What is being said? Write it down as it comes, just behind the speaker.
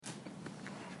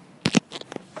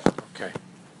Okay.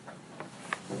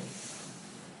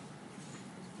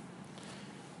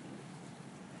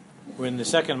 We're in the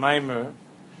second Maimer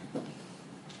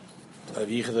of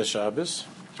Yichud Shabbos.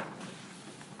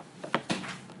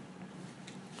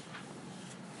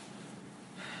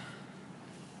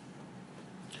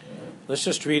 Let's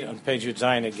just read on page Yud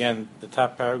Zayin again, the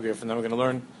top paragraph, and then we're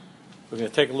going to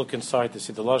take a look inside to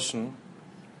see the Lashon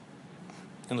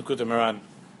in the Likutei Moharan.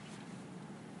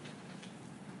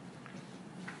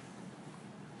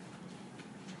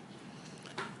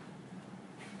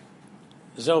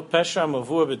 Zeh pesha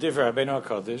mavur b'divrei Rabbeinu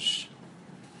HaKadosh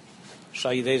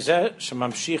sha'yidei zeh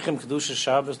shemamshichim kedusha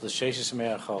Shabbos l'sheishes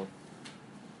yemei hachol.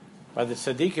 By the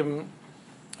tzaddikim,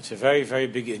 it's a very, very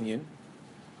big inyan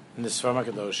in the Sfarim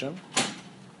HaKadoshim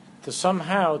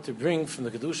to bring from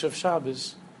the kedusha of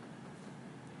Shabbos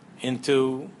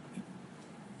into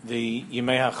the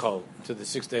yemei hachol, into the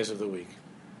 6 days of the week.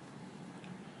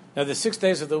 Now, the 6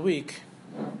 days of the week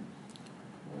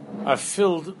are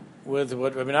filled with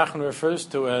what Rabbi Nachman refers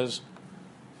to as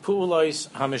Pu'ulais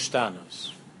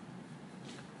HaMishtanos.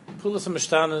 Pu'ulais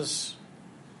HaMishtanos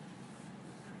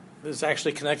is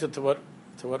actually connected to what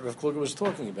Rav Kluger was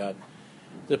talking about.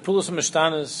 The Pu'ulais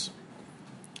HaMishtanos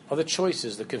are the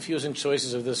choices, the confusing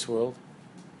choices of this world.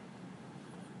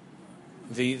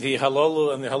 The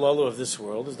halalu and the halalu of this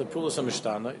world is the Pu'ulais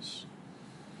HaMishtanos.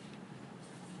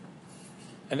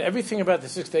 And everything about the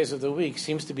 6 days of the week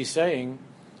seems to be saying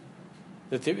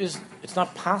that it's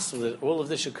not possible that all of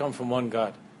this should come from one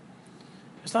God.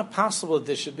 It's not possible that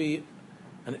there should be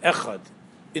an echad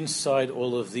inside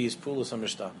all of these Pu'ulais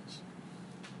HaMishtanos.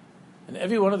 And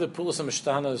every one of the Pu'ulais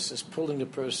HaMishtanos is pulling the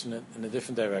person in a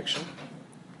different direction.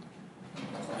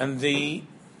 And the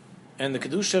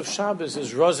Kedusha of Shabbos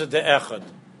is Raza de Echad.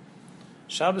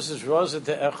 Shabbos is Raza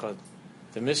de Echad,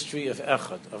 the mystery of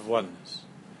Echad, of oneness.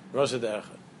 Raza de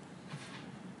Echad.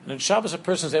 And in Shabbos, a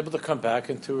person is able to come back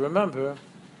and to remember,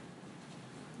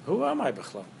 who am I,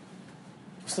 B'chlal?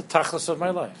 What's the tachlis of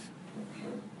my life?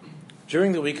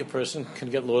 During the week, a person can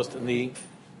get lost in the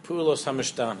Pu'ulos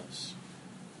HaMishtanos,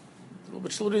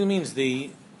 which literally means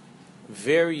the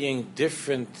varying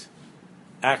different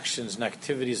actions and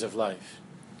activities of life.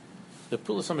 The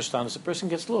Pu'ulos HaMishtanos, a person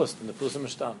gets lost in the Pu'ulos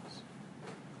HaMishtanos.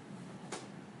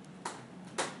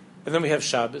 And then we have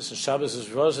Shabbos, and Shabbos is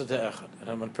Raza de Echad.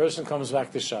 And when a person comes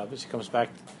back to Shabbos, he comes back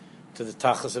to the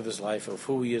tachlis of his life, of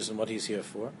who he is and what he's here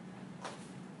for.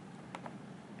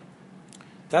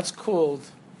 That's called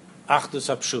Achdus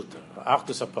HaPshuta, or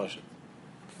Achdus HaPashat.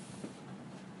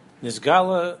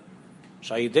 Nizgala,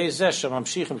 Sha'yidei Zeh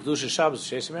Shemamshichim Kedusha Shabbos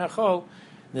Sheis Yemei Hachol,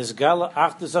 Nizgala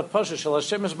Achdus HaPashat Shel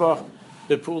Hashem Yisbarach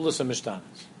Bepu'ulos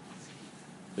HaMishtanos.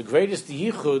 The greatest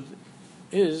yichud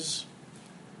is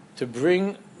to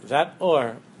bring that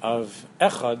or of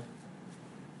Echad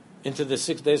into the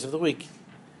 6 days of the week,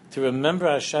 to remember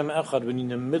Hashem Echad when you're in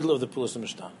the middle of the Pu'ulos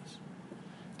HaMishtanos,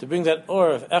 to bring that or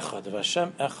of Echad, of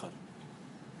Hashem Echad,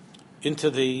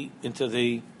 into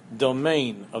the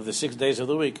domain of the 6 days of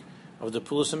the week of the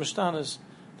Pu'ulos HaMishtanos.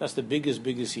 That's the biggest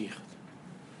yichud.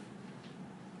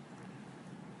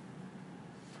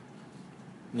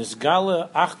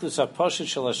 Nizgala Achdus HaPashat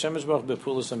Shel Hashem Yisbarach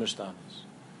Bepu'ulos HaMishtanos.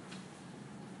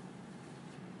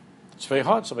 It's very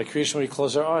hard. So by creation we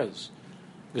close our eyes,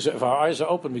 because if our eyes are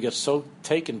open, we get so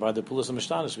taken by the Pu'ulos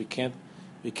HaMishtanos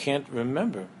we can't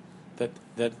remember that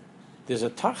there's a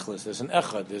tachlis, there's an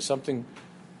echad, there's something,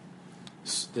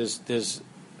 there's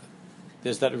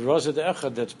that Raza de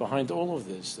Echad that's behind all of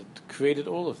this, that created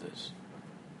all of this.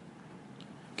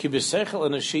 Ki b'seichel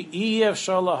enoshi iyeh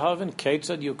efshar lahavin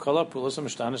keitzad yukala Pu'ulos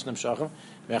HaMishtanos nemshachim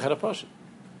me'echad HaPashat.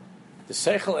 The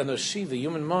seichel enoshi, the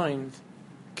human mind,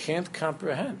 can't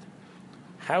comprehend.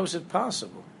 How is it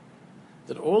possible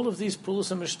that all of these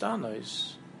Pu'ulos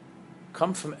HaMishtanos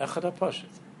come from Echad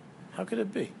HaPashat? How could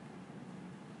it be?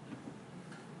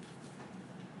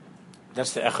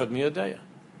 That's the Echad Miyodeya.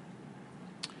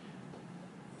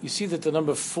 You see that the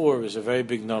number 4 is a very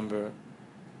big number.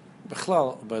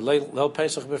 B'chlal, by Leil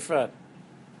Pesach Befrat,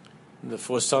 the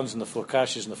 4 sons and the 4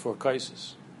 kashas and the 4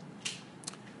 kaises.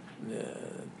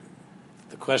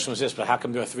 The question was this, but how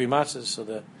come there are 3 matzahs?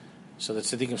 So the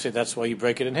tzaddikim say that's why you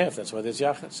break it in half. That's why there's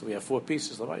yachad. So we have 4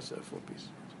 pieces. Lamaisa, there are 4 pieces.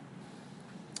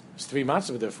 There's 3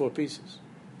 matzahs, but there are 4 pieces.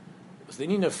 So the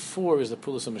meaning of 4 is the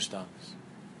Pu'ulos HaMishtanos.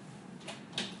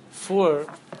 4,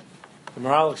 the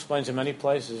Moral explains in many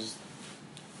places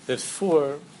that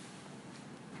 4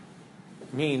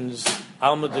 means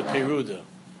Alma de Peruda,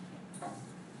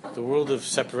 the world of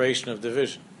separation, of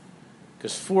division.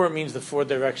 Because 4 means the 4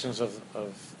 directions of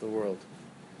the world.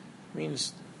 It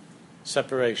means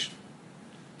separation.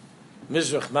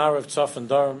 Mizrach, Marav, Tzaf, and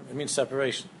Daram, it means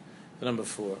separation, the number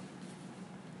 4.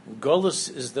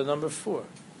 Golus is the number 4.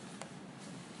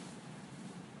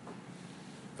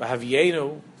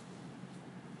 V'havyenu,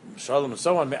 Shalom and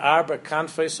so on, me'arba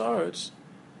kanfei sa'aretz.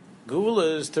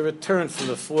 Geula is to return from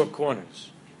the 4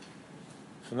 corners.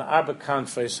 From the arba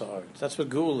kanfei sa'aretz. That's what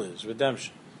Geula is,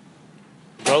 redemption.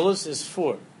 Golus is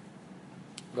 4.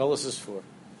 Golus is 4.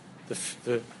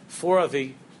 The 4 are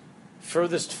the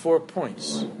furthest 4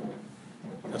 points.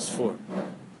 That's 4.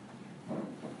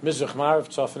 Mizrach, Ma'ariv,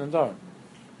 Tzafon, and Dar.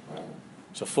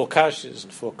 So 4 kashas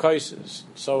and 4 kaises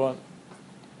and so on.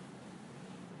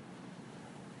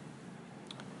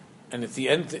 And at the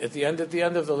end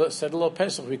of the Seder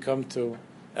Pesach, we come to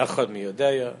Echad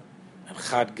Miyodeya and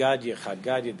Chad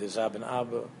Gadya, Dezab and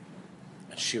Abba,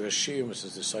 and Shir Hashir, which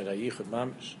is the side Hayichud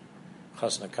Mamish,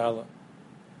 Chas Nakala.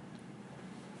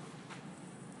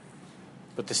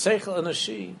 But the Seichel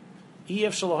Anashi,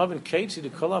 EF Shalahav and Keitzi, the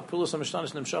Kala Pulas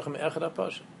HaMishtanis Nimshachim Echad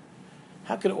HaPashat.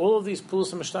 How could all of these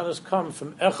Pulas HaMishtanis come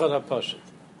from Echad HaPashat?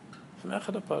 From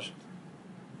Echad HaPashat.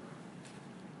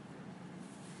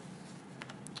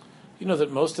 You know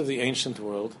that most of the ancient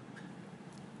world,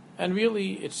 and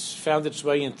really it's found its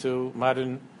way into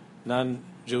modern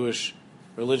non-Jewish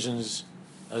religions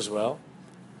as well,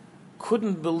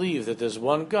 couldn't believe that there's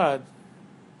one God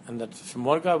and that from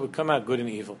one God would come out good and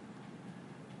evil.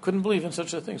 Couldn't believe in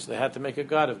such a thing. So they had to make a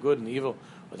God of good and evil,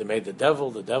 or they made the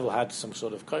devil had some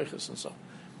sort of kaiches and so.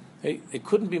 They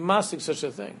couldn't be mastic such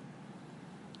a thing.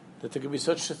 That there could be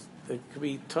there could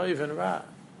be toiv and ra.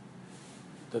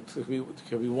 That there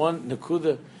could be one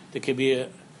nekuda. There could be an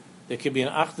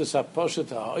achdus haposhet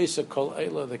ha'oisa kol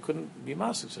eila. They couldn't be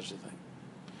mastic such a thing.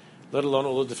 Let alone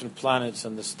all the different planets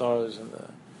and the stars and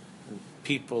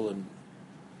people and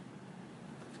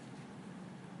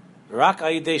Rak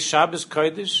Ayidei Shabbos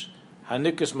Kodesh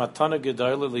Hanikus Matana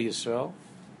Gedola LiYisrael.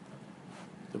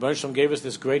 The Baruch Shem gave us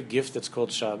this great gift that's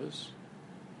called Shabbos.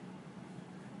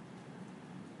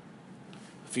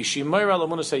 Vishimayr al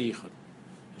Amunas HaYichud.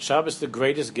 Shabbos the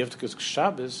greatest gift because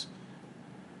Shabbos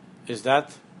is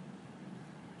that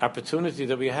opportunity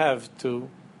that we have to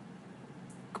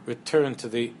return to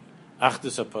the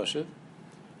Achdus HaPashat,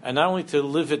 and not only to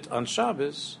live it on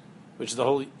Shabbos, which is the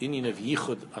whole union of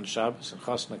Yichud on Shabbos, and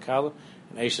Chas Nakala,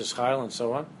 and Eishes Chayil, and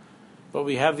so on, but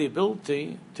we have the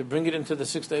ability to bring it into the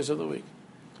 6 days of the week,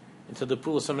 into the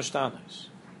Pulas HaMishtanos.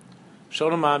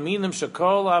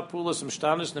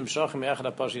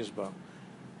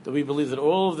 That we believe that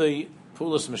all of the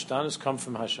Pulas HaMishtanos come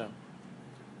from Hashem.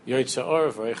 Yotzei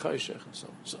Or, V'rei Chayshech, and so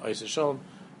on. So Eishes Shalom,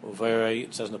 or V'rei,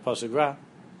 it says in the Pasuk Ra,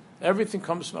 everything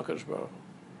comes from HaKadosh Baruch Hu.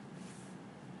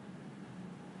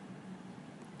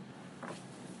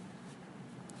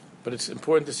 But it's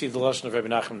important to see the lashon of Rabbi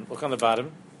Nachman. Look on the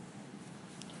bottom.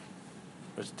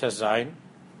 There's Tes Zayin.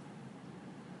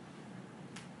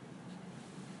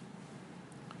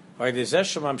 There's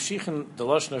Mamshichen, the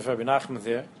lashon of Rabbi Nachman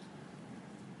there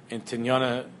in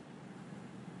Tinyana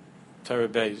Torah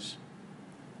Beis.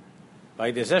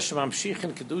 There's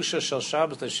Mamshichen Kedusha Shel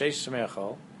Shabbos L'Sheish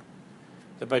Me'achal.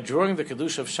 That by drawing the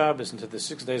Kedusha of Shabbos into the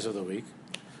 6 days of the week,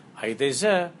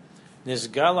 Nizgala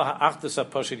Ha'achdus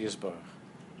HaPashat Yisbarach.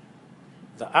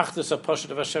 The Achdus HaPashat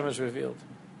of Hashem is revealed.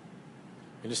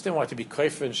 You understand why to be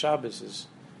kaifer in Shabbos is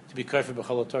to be kaifer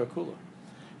b'Chol HaTorah Kula.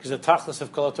 Because the tachlis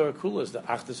of Kol HaTorah Kula is the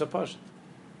Achdus HaPashat.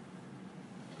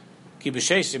 Ki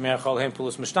b'sheis yime'achal hem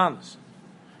pulas mishtanos.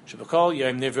 Sheb'kol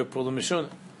yom nivra pula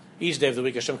mishuna. Each day of the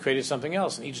week Hashem created something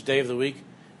else, and each day of the week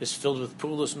is filled with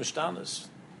pulas mishtanos.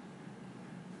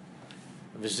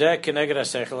 V'zeh keneged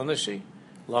ha'seichel ha'nashi.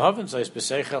 Lahavin zayis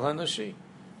b'seichel ha'nashi.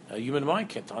 A human mind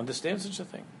can't understand such a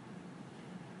thing.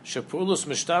 Shepulus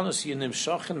mishtanos yinim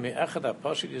shachen me'echad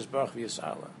ha'pashit yisbarach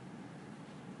v'yisala.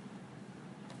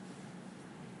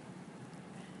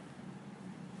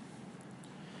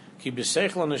 Ki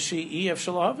b'seichel ha'nashi ef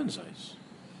shalahavin zayis.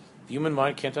 The human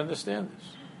mind can't understand this.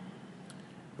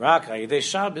 Rak ha'yidei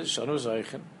Shabbos shanu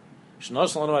zaychen.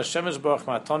 Shnos lanu Hashem yisbarach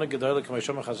ma'atana gedola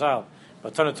k'mayshom ha'chazal.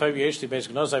 Ma'atana tov yeshli beis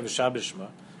gnozai v'Shabbos shma.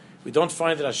 We don't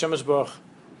find that Hashem yisbarach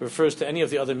refers to any of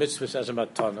the other mitzvahs as a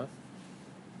matana.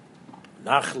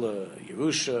 Nachla,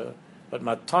 Yerusha, but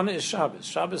Matana is Shabbos.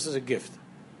 Shabbos is a gift.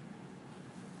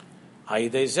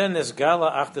 Because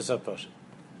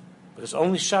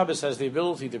only Shabbos has the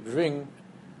ability to bring,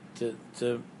 to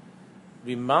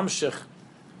be mamshech,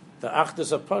 the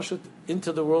Achdus HaPashat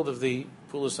into the world of the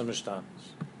Pulas HaMishtanos.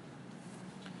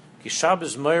 Ki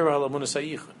Shabbos meira al Amunas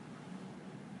HaYichud.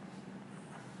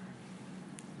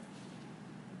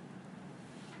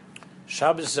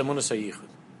 Shabbos is Amunas HaYichud.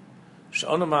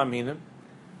 She'onu ma'aminim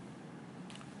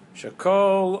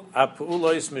Shekol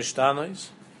ha'pu'ulos mishtanos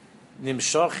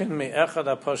nimshochin me'echad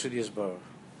ha'pashut yisbarach.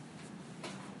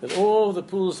 that all the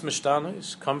Pulas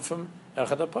Mishtanos come from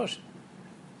Echad HaPashut.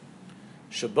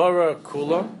 Shabara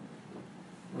Kula,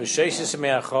 V'Sheisis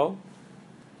Me'achol,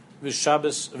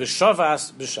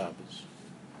 V'Shavas B'Shabbos.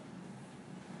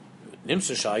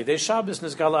 Nimsa Shai De Shabbos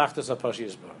Nizgala Achtas HaPashut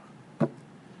Yisbarach.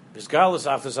 V'Zgalas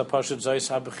Achtas HaPashut Zayis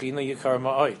HaBechina Yikar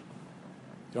Ma'oy.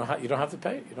 You don't have to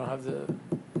pay. You don't have the...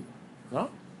 No?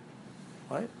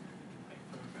 Right?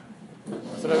 I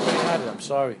thought everybody had it. I'm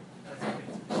sorry.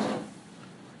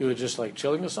 You were just like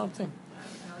chilling or something?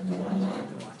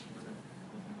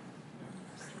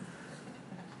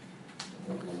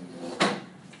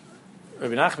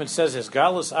 Rabbi Nachman says, "His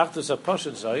galus achtus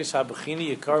hapashut zos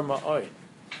habechini yikar ma'od."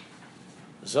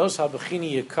 Zos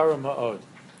habechini yikar ma'od.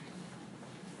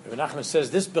 Rabbi Nachman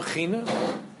says this bechina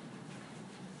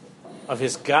of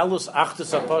his galus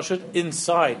achtus hapashut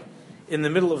inside, in the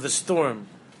middle of the storm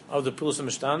of the Pulas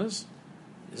Mishtanos,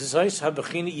 zos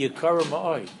habechini yikar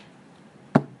ma'od.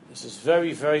 This is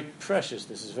very, very precious.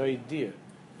 This is very dear.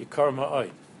 Yikar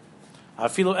ma'od.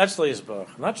 Afilu etzle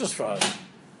yisbarach, not just for us.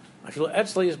 I feel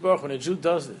etzle yisbarach when a Jew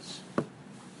does this.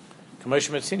 Kamosh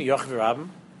metzini yochid v'rabim,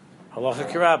 halacha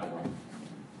kirabim.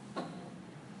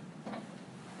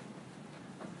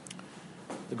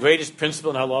 The greatest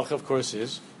principle in halacha, of course,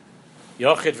 is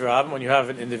yochid v'rabim, when you have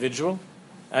an individual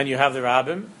and you have the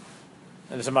rabbim, and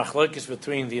there's a machlokes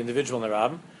between the individual and the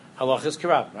rabbim. Halacha is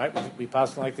kirabim, right? We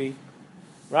pass like the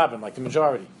rabbim, like the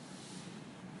majority.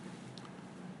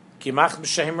 Kimach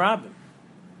b'shehem rabbim.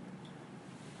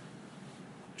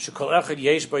 Shekol echad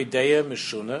yesh b'idea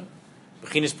mishuna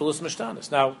b'chinas Pulas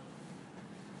Mishtanos. Now,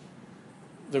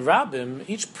 the rabbim,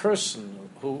 each person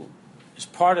who is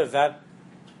part of that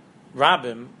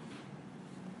rabbim,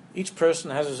 each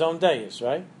person has his own days,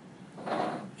 right?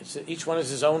 Each one is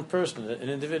his own person, an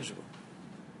individual.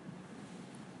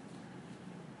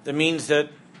 That means that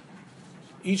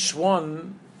each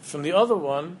one from the other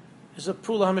one is a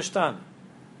Pula HaMishtan,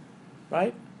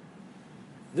 right?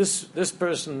 This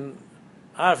person,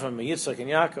 Avram, Yitzchak, and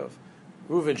Yaakov,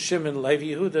 Reuven, Shimon, Levi,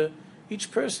 Yehuda,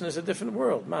 each person is a different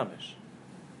world, mamish.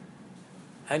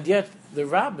 And yet, the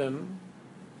rabbim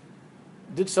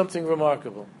did something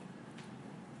remarkable.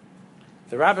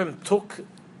 The rabbim took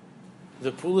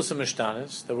the Pulas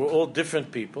Mishtanos, that were all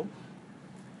different people,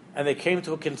 and they came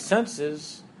to a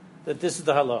consensus that this is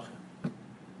the halacha.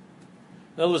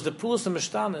 In other words, the Pulas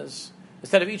Mishtanos,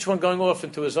 instead of each one going off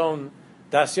into his own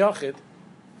das yachid,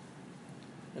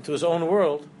 into his own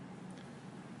world,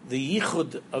 the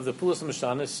yichud of the Pulas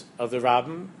Mishtanos, of the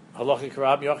rabbim, halachic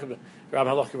rabbim, yochid rabbim,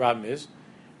 halachic rabbim, is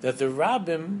that the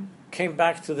rabbim came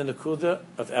back to the nekuda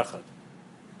of echad.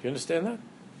 Do you understand that?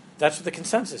 That's what the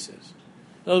consensus is.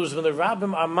 In other words, when the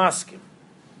rabbim are maskim,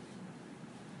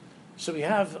 so we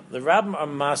have the rabbim are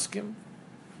maskim.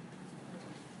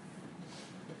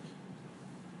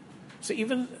 So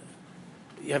even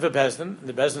you have a bezdin, and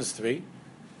the bezdin is 3,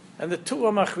 and the 2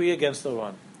 are machri against the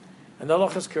 1, and the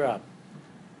halacha is kirab. It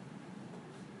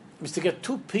means to get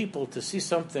 2 people to see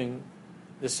something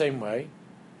the same way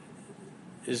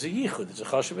is a yichud. It's a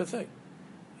chashuv thing.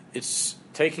 It's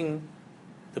taking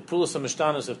the Pulas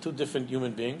Mishtanos of 2 different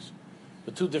human beings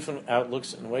with 2 different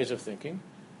outlooks and ways of thinking,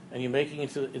 and you're making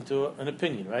it into an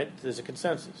opinion, right? There's a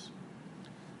consensus.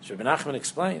 So Rabbi Nachman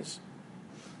explains,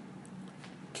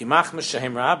 Kimach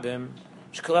Meshehem Rabbim,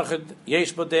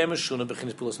 Yesh Bodei Meshuna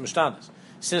B'chinas Pulas Mishtanos.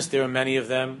 Since there are many of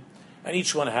them, and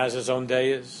each one has his own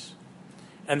days,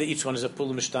 and each one is a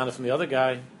Pulas Mishtana from the other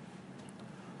guy,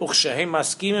 Uchshehem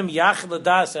Maskimim Yach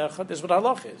L'das Echad, this is what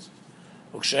halach is.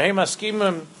 Uchshehem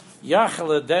Maskimim Yach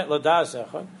L'das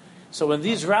Echad. So when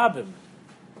these rabbim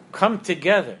come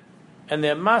together, and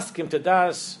they're maskim to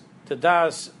das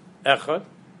echad,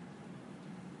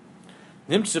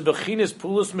 nimtze bechinas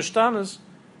Pulas Mishtanos,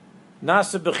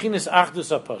 nasa bechinas achdus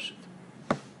hapashut.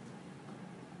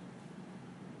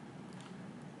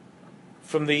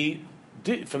 From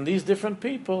these different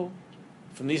people,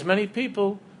 from these many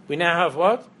people, we now have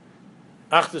what?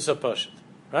 Achdus hapashut,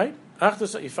 right?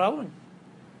 Achdus, are you following?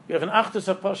 We have an achdus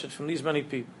hapashut from these many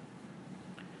people.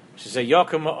 She says,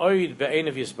 Yakum ma'oid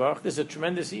be'einav yisbarach. This is a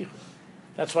tremendous yichud.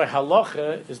 That's why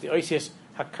halacha is the oisias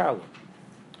hakala.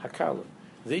 Hakala.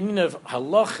 The meaning of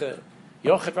halacha,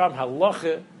 yochid ram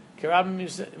halacha, kirab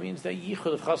means that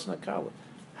yichud of chasna hakala.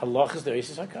 Halacha is the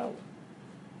oisias hakala.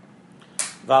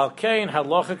 Valkein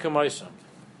halacha kamaisam.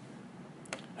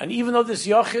 And even though this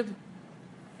yochid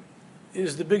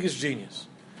is the biggest genius,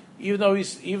 even though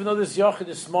this yochid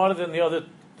is smarter than the other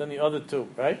 2,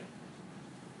 right?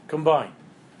 Combined.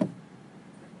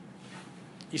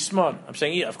 He's smart. I'm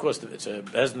saying, yeah, of course, it's a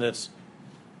bezdin. It's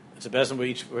a bezdin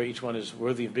where each one is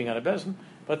worthy of being on a bezdin.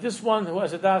 But this one who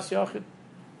has a das yachid,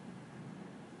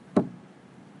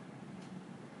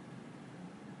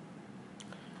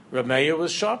 Reb Meir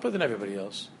was sharper than everybody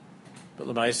else. But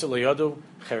L'maisa lo yadu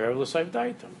cherer l'sayv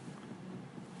daitam.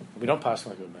 We don't pass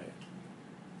like Reb Meir.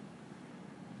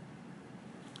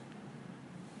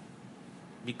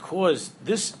 Because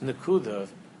this nekuda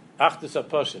of Achdus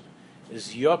HaPashut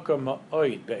is Yokar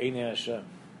Ma'oid Be'enei Hashem.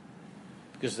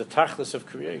 Because the tachlis of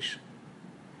creation.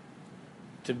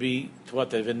 To what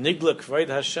the V'nigla Kvayid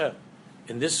Hashem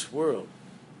in this world.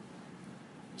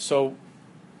 So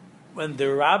when the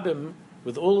Rabbim,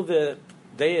 with all of their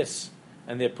deis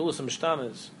and their pulas and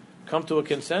mishtanas, come to a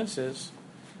consensus,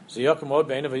 therefore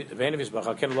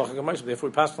we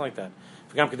pass like that.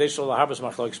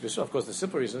 Of course, the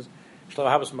simple reason is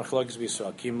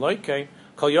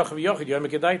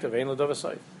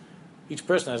each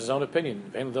person has his own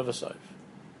opinion.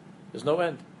 There's no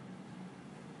end.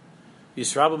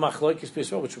 Which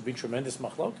would be tremendous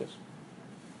machlokas.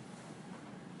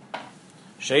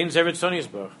 Shein Zerit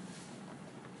Sonisburg.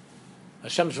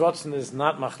 Hashem's Ratzon is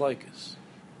not machlokes.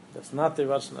 That's not the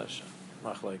Ratzon Hashem.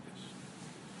 Machlokes.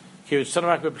 Here it's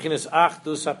Sonarak bechinas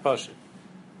Achdus HaPashut.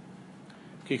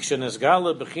 Ki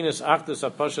kshenezgala bechinas Achdus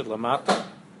HaPashut lamata.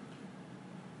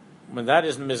 When that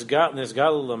is nizgala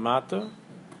lamata,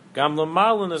 gam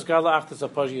lamal nizgala Achdus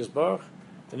HaPashut Yisborach.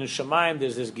 Then in Shemayim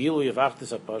there's this gilui of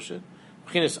Achdus HaPashut.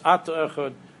 Bechinas Ato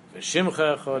Echad,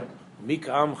 V'Shimcha Echad,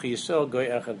 Mika Amcha Yisrael Goy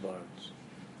Echad Baretz.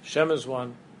 Shem is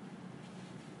one,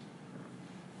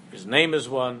 His name is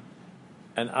one,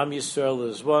 and Am Yisrael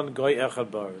is one, Goy Echad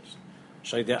Baretz.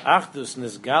 Shaydei Achdus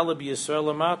Nizgala B'Yisrael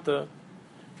Lamata,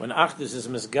 when Achdus is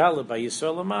Mizgala by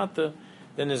Yisrael Lamata,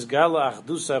 then Nizgala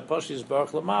Achdus HaPashut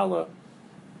Yisborach Lamala,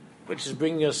 which is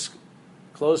bringing us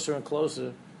closer and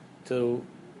closer to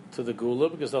the Gula,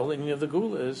 because the whole meaning of the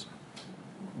Gula is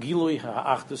Gilui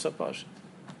HaAchdus HaPashut.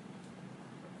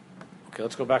 Okay,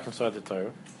 let's go back inside the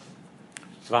Torah.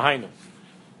 V'hainu.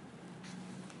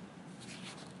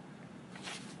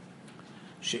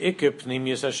 She'ikr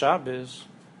Pnimius HaShabbos.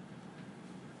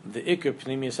 The Ikr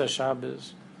Pnimius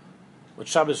HaShabbos. What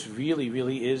Shabbos really,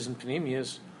 really is in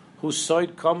Pnimius, whose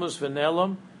soid kamus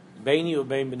v'nelam, Beini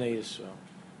u'bein b'nei Yisrael.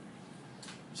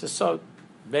 It's a soid.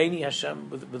 Beini Hashem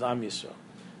with Am Yisrael.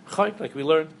 Chayt, like we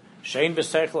learned, Shein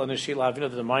b'seichel and Neshila Avinu,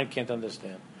 that the mind can't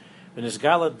understand. When is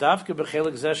Gala Davke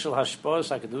b'chelik zeshel hashpos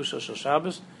hakadusha shel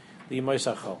Shabbos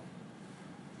li'yimois hachol.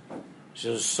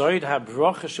 Shezoid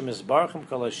habrocha shemizbarchem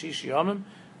kol hashish yomim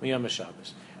miyom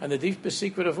Shabbos. And the deepest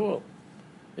secret of all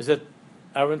is that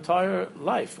our entire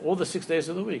life, all the 6 days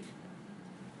of the week,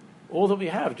 all that we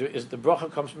have is the bracha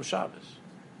comes from Shabbos.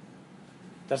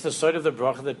 That's the side of the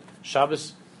bracha, that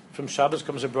Shabbos, from Shabbos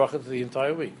comes a bracha to the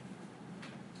entire week.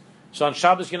 So on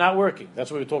Shabbos you're not working.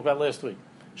 That's what we talked about last week.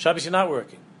 Shabbos you're not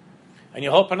working. And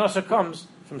your whole parnasa comes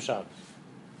from Shabbos.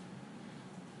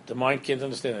 The mind can't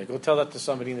understand that. Go tell that to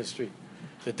somebody in the street.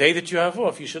 The day that you have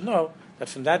off, you should know that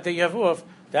from that day you have off,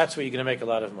 that's where you're going to make a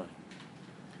lot of money.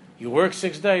 You work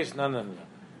 6 days, no.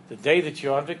 The day that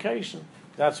you're on vacation,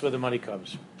 that's where the money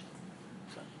comes from.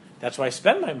 So that's why I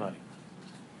spend my money.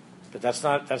 But that's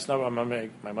not where my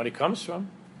money comes from.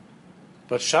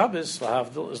 But Shabbos,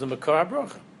 lahavdil, is the makar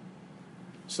bracha.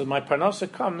 So my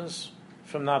parnasa comes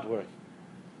from not working.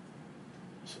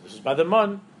 So this is by the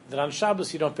mon that on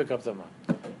Shabbos you don't pick up the mon.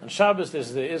 On Shabbos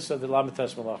there's the Issa, the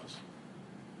Lamites Malachas.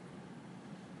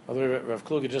 Although Rav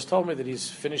Kluger just told me that he's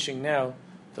finishing now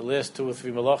the last 2 or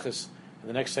 3 Malachas, and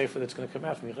the next Sefer that's going to come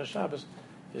out from Yichas Shabbos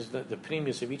is the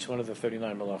premius of each one of the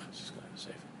 39 Malachas. It's going to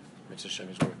Sefer. Mitzvah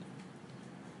Shemi's word.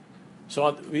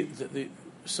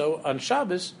 So on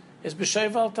Shabbos is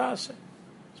B'Shev Al Taseh.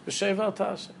 It's B'Shev Al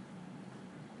Taseh.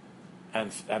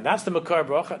 And that's the Makar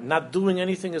Bracha. Not doing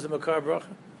anything is the Makar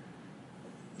Bracha.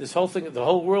 This whole thing, the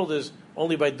whole world is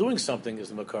only by doing something is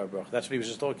the Makar Bracha. That's what he was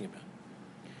just talking about.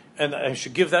 And I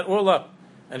should give that all up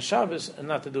and Shabbos and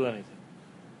not to do anything.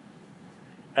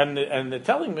 And they're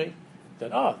telling me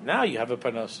that, now you have a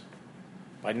parnasa.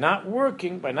 By not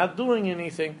working, by not doing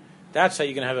anything, that's how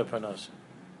you're going to have a parnasa.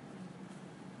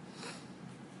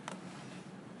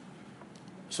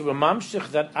 So a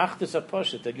mamshich that Achdus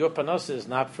HaPashut, that your parnasa is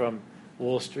not from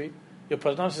Wall Street, your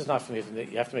parnasa is not from here.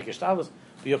 You have to make a shtalas,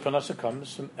 but your parnasa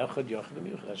comes from Echad Yochad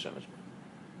Miyuchad Hashem.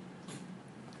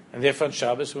 And therefore on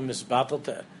Shabbos we misbattle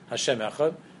to Hashem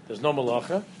Echad. There's no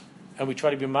malacha, and we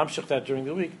try to be mamshich that during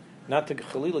the week, not to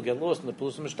Chalila get lost in the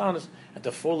Pulus Mishtanis and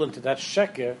to fall into that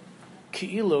sheker,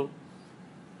 ki'ilu.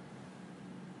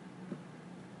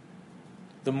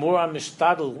 The more I'm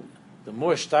mishtadl, the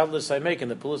more shtadlis I make in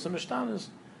the Pulus Mishtanis,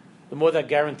 the more that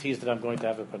guarantees that I'm going to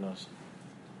have a panos.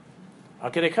 How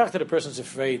can I that a person's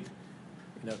afraid,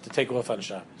 to take off on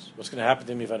Shabbos? What's going to happen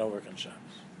to me if I don't work on Shabbos?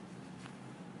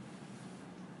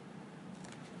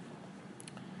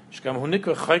 Shkam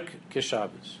hunikra chayk ke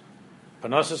Shabbos.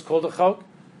 Parnasa is called a chok.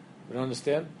 We don't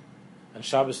understand, and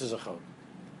Shabbos is a chok.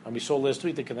 And we saw last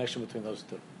week the connection between those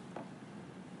two.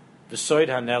 The soid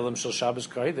hanelim shel Shabbos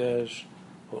kodesh,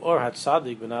 or hat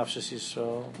tzadik b'nafshas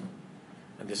Yisrael.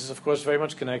 And this is, of course, very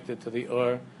much connected to the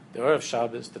or of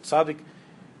Shabbos. The tzaddik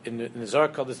in the Zohar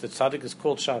Kodesh, the tzaddik is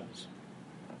called Shabbos.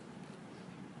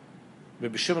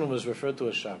 Rabbi Shimon was referred to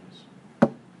as Shabbos.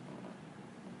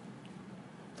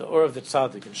 The or of the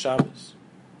tzaddik in Shabbos.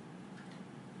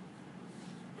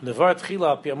 Nevar tchila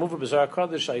al pi amuva b'Zohar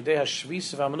Kodesh ha'idei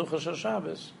ha'shvis v'ha'menucha shel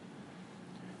Shabbos.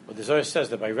 But the Zohar says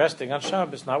that by resting on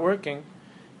Shabbos, not working,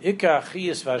 Ika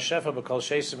achiyas v'ashefa b'kol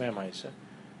sheisem ha'maisa.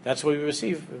 That's what we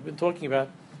receive. We've been talking about.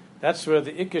 That's where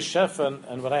the Ika shefa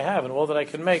and what I have and all that I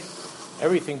can make,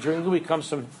 everything during the week comes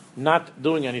from not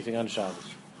doing anything on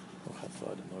Shabbos.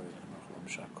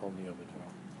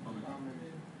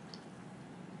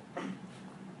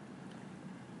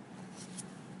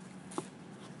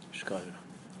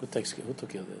 Who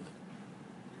took you?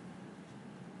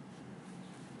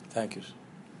 Thank you.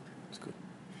 It's good.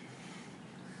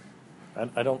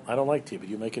 I don't like tea, but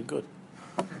you make it good.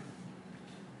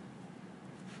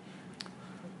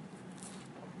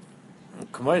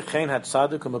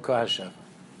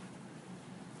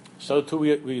 So too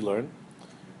we learn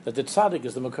that the tzaddik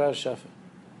is the Makar Shefa.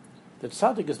 The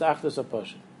tzaddik is the Achdus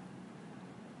HaPashut.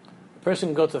 A person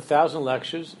can go to 1,000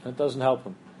 lectures and it doesn't help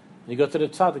him. And you go to the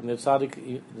tzaddik, and the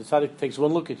tzaddik takes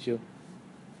one look at you,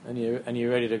 and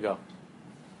you're ready to go.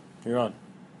 You're on.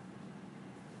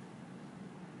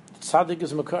 The tzaddik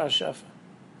is Makar Shefa.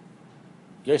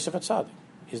 Yosef HaTzaddik.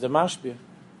 He's the mashbir.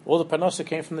 All the parnasa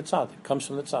came from the tzaddik. Comes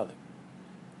from the tzaddik.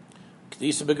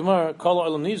 Even though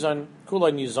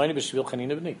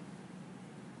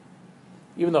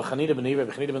Chanina B'ni,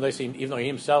 Rabbi Chanina ben Dosi, even though he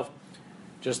himself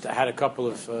just had a couple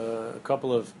of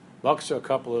baksa, a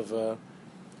couple of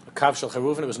kav shel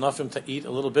charuvin, it was enough for him to eat a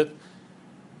little bit.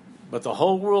 But the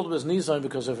whole world was nizayin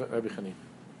because of Rabbi Chanina.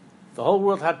 The whole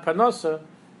world had parnasa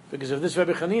because of this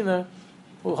Rabbi Chanina,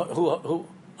 who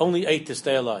only ate to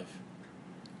stay alive,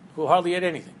 who hardly ate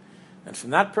anything. And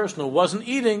from that person who wasn't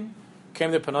eating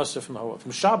came the parnasa from the whole world.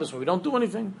 From Shabbos, when we don't do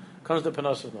anything, comes the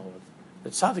parnasa from the whole world. The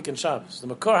tzaddik in Shabbos, the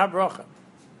makor habracha.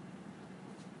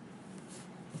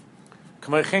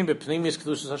 Kamaychein b'pnimius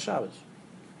kedushas haShabbos.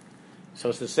 So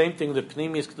it's the same thing with the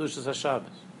pnimius kedushas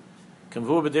haShabbos.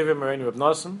 Kamvu b'divrei Moreinu Reb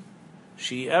Nosson,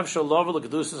 she'ev shel lover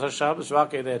l'kedushas haShabbos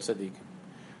rakei dei tzaddikim.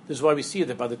 This is why we see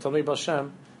that by the Talmid Baal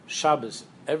Shem, Shabbos,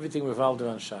 everything revolved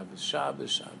around Shabbos.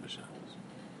 Shabbos.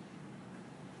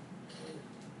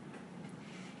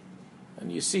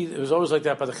 And you see, it was always like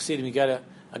that by the Chassidim. You got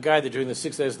a guy that during the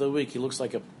 6 days of the week he looks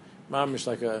like a mamish,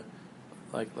 like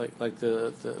the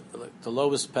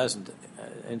lowest peasant,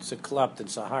 and it's a klapt and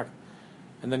sahar.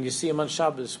 And then you see him on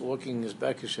Shabbos walking his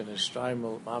bekish and his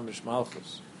shtreimel mamish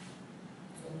malchus.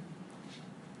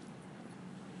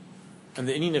 And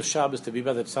the inyan of Shabbos to be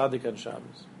by the tzaddik on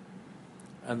Shabbos,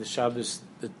 and the Shabbos,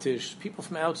 the tish. People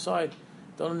from outside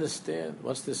don't understand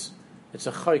what's this. It's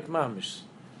a chayk mamish.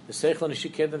 The Seichel and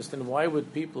Ishik can't understand why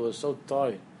would people who are so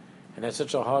tired and had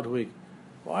such a hard week,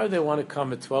 why do they want to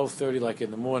come at 12:30 like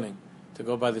in the morning to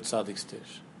go by the tzaddik's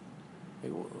tish?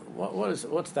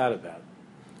 What's that about?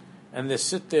 And they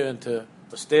sit there and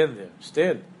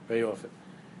stand very often,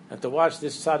 and to watch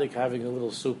this tzaddik having a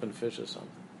little soup and fish or something.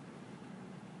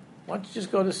 Why don't you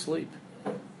just go to sleep?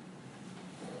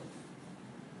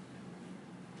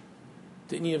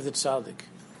 The inyan of the tzaddik.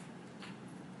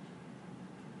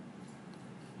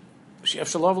 She'ef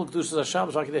shalav l'kedushas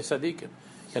haShabbos rakei dei tzaddikim.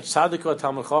 Yet tzaddik or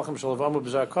Talmid Chacham shalav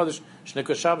b'Zohar Kodesh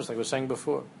shnikra Shabbos, like we were saying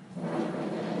before.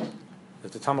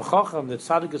 That the Talmid Chacham, the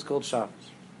tzaddik is called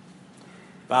Shabbos.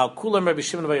 V'al kulam Rabbi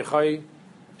Shimon bar Yochai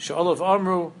she'olav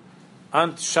amru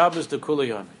ant Shabbos de kula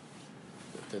yami.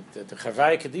 The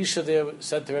Chavaya Kedisha there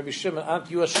said to Rabbi Shimon,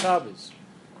 ant you are Shabbos.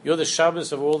 You're the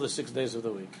Shabbos of all the 6 days of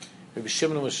the week. Rabbi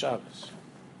Shimon was Shabbos.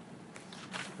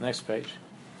 Next page.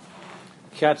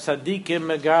 Ki tzaddikim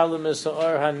megalim es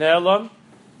ha'or hanelam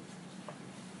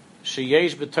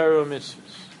sheyesh b'Torah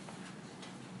mitzvos.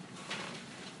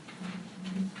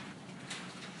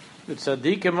 The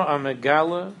tzaddikim are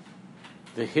megala,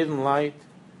 the hidden light,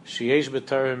 sheyesh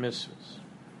b'Torah mitzvos.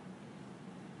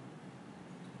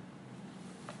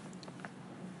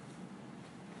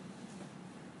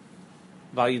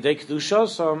 V'ayidei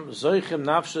kedushosam zoichem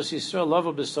nafshos Yisrael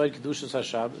lava b'soid kedushas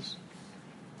haShabbos.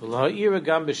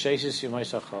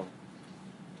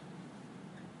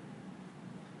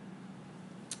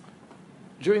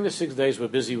 During the 6 days, we're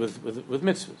busy with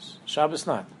mitzvahs. Shabbos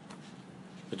not.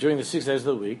 But during the 6 days of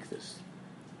the week,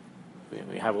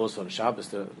 we have also on Shabbos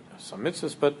some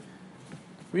mitzvahs, but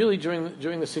really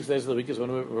during the 6 days of the week is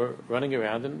when we're running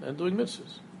around and doing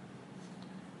mitzvahs.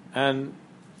 And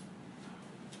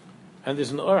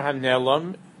there's an or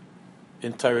hanelam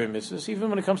in Torah mitzvahs, even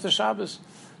when it comes to Shabbos.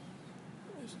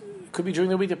 It could be during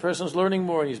the week the person is learning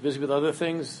more and he's busy with other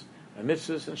things and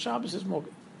mitzvahs, and Shabbos is more,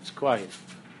 it's quiet.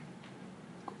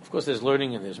 Of course, there's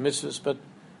learning and there's mitzvahs, but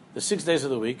the 6 days of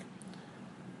the week,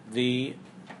 the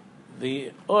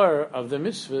or of the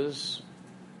mitzvahs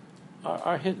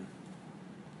are hidden.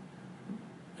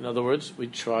 In other words, we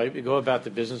go about the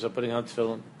business of putting on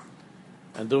tefillin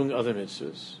and doing other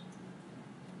mitzvahs,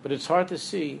 but it's hard to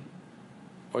see,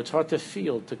 or it's hard to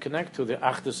feel, to connect to the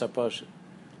Achdus HaPashut,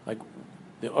 like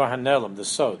the Or HaNelam, the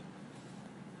Sod,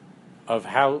 of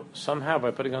how somehow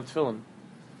by putting on tefillin,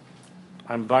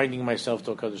 I'm binding myself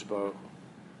to HaKadosh Baruch Hu.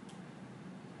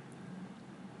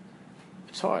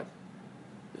 It's hard.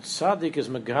 The Tzaddik is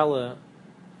Megala,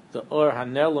 the Or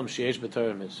HaNelam Sheyesh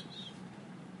B'Torah Mitzvahs.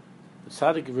 The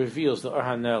Tzaddik reveals the Or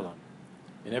HaNelam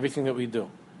in everything that we do,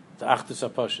 the Achdus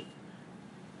HaPashut,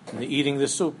 in the eating the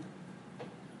soup.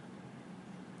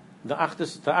 The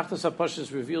Achdus HaPashut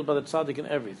is revealed by the Tzaddik in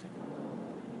everything.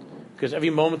 Because every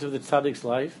moment of the Tzaddik's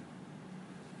life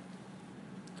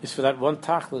is for that one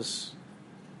tachlis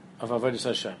of Avodas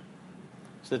Hashem.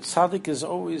 So the Tzaddik is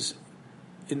always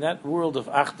in that world of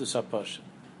Achdus HaPashut.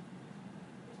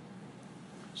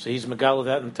 So he's Megal of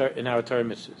that in our Torah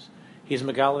mitzvahs. He's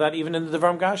Megal of that even in the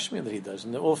Devarim Gashmi that he does,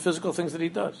 and all physical things that he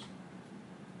does.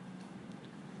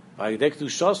 By the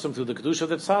Kedushos, through the Kedusha of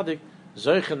the Tzaddik,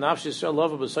 Zoiche Nafsh Yisrael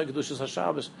Lova B'Soi Kedushas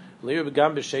HaShabbos Leir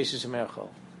Begam B'Sheisis Me'achol.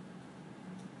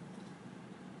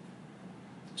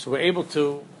 So we're able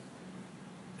to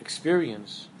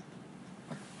experience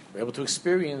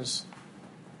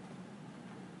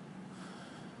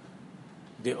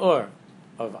the Or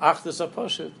of Achdus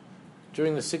HaPashut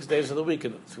during the 6 days of the week,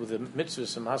 and through the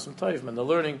mitzvahs and Masim Tovim and the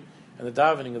learning and the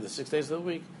davening of the 6 days of the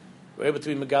week, we're able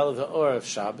to be Megal the Or of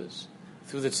Shabbos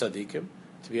through the Tzaddikim,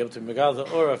 to be able to be Megal the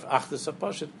Or of Achdus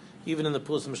HaPashut even in the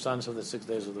Pulas Mishtanos of the 6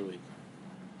 days of the week.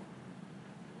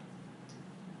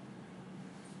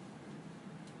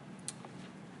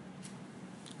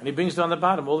 And he brings down the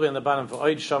bottom, all the way on the bottom, for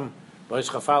Oid Sham,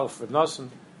 Boish Chafal, for Nosen,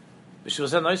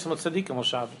 B'Shuvazeh Noisim Tzaddikim on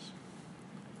Shabbos.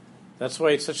 That's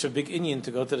why it's such a big inyan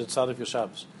to go to the Tzaddik for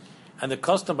Shabbos. And the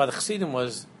custom by the Chassidim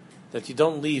was that you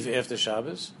don't leave after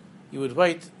Shabbos. You would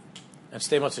wait and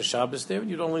stay Motzei Shabbos there,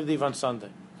 and you'd only leave on Sunday.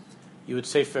 You would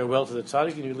say farewell to the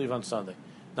Tzaddik, and you'd leave on Sunday,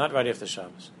 not right after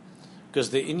Shabbos.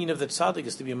 Because the inyan of the Tzaddik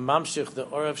is to be Mamshich, the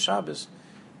Or of Shabbos,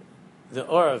 the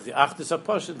Or of the Achdus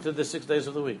HaPashut, to the 6 days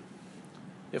of the week.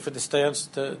 Therefore, to stay on,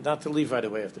 not to leave right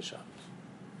away after Shabbos,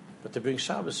 but to bring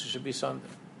Shabbos, it should be Sunday.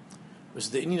 Which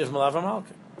is the inyan of Malav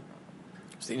HaMalka.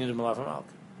 It's the inyan of Malav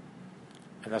HaMalka.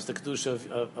 And that's the Kedusha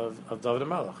of David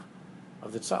HaMelech,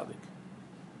 of the Tzaddik.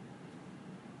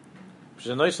 Which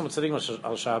is a nice Tzaddik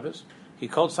al Shabbos. He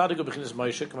called Tzaddik B'chinas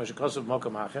Moshe, Moshe Kosev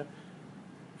Mokam Hacher.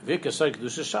 V'ika Soy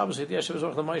Kedusha Shabbos, Hidiyah Hashem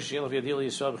Zorach LaMoshe, Yelav Yadil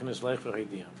Yisrael B'chinas Leich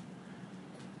V'chidiyah.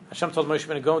 Hashem told Moshe, I'm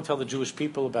going to go and tell the Jewish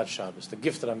people about Shabbos, the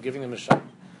gift that I'm giving them is Shabbos.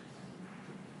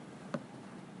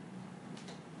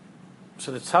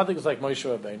 So the tzaddik is like Moshe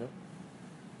Rabbeinu,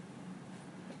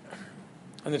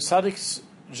 and the tzaddik's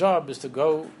job is to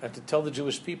go and to tell the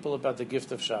Jewish people about the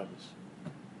gift of Shabbos.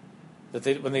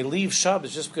 That when they leave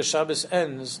Shabbos, just because Shabbos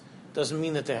ends, doesn't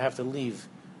mean that they have to leave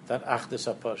that Achdus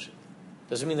HaPashut.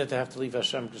 Doesn't mean that they have to leave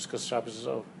Hashem just because Shabbos is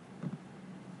over.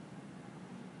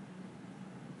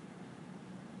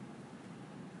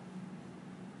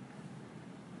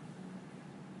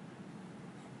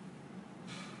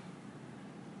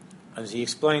 As he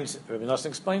explains, Rabbi Nosson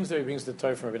explains there, he brings the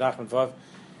Torah from Rabbi Nachman Vav,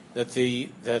 that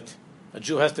a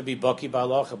Jew has to be Baki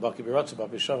Ba'alacha, Baki B'Ratza, Baki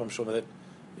B'Shav. I'm sure that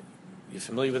you're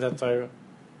familiar with that Torah.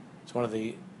 It's one of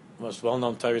the most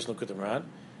well-known Torahs in Likutei Moharan.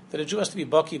 That a Jew has to be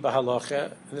Baki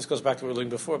B'Halacha, and this goes back to what we were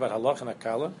learning before about Halacha and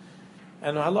Akala.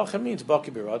 And Halacha means Baki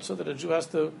B'Ratza, that a Jew has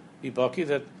to be Baki,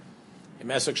 that in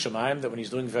Esek Shemayim, that when he's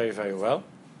doing very, very well,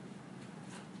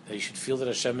 that he should feel that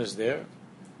Hashem is there,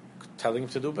 telling him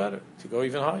to do better, to go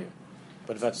even higher.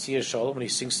 But Vatziyah Shalom, when he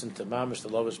sinks into Mamish, the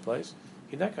lowest place,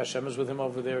 Hashem is with him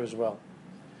over there as well.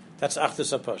 That's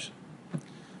Achdus HaPashut.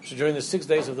 So during the 6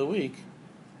 days of the week,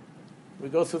 we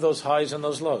go through those highs and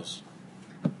those lows.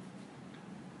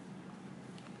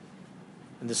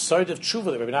 And the side of Tshuva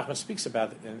that Rabbi Nachman speaks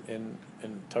about in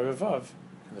Torah Vav,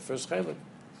 in the first Chaylik,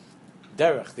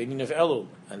 Derech, the union of Elul,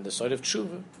 and the side of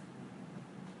Tshuva,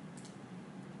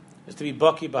 is to be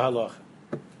Baki B'Halacha.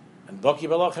 And Baki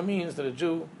B'Halacha means that a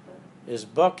Jew is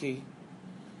Baki,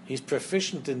 he's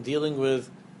proficient in dealing with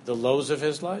the lows of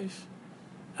his life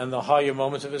and the higher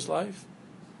moments of his life,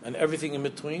 and everything in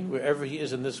between, wherever he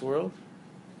is in this world,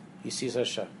 he sees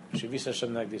Hashem. Shivis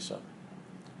Hashem Nagdisa.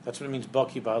 That's what it means,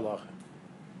 Baki Ba'alacha.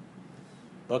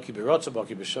 Baki B'rotza,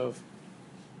 Baki B'shov.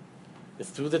 It's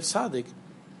through the tzaddik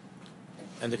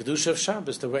and the Kedusha of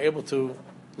Shabbos that we're able to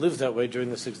live that way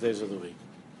during the 6 days of the week.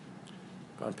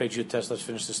 Go on page Yud, let's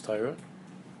finish this Torah.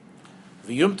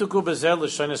 V'yumtuku bezel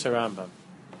l'shonos HaRambam.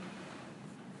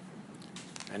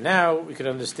 And now we can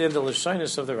understand the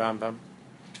l'shonos of the Rambam.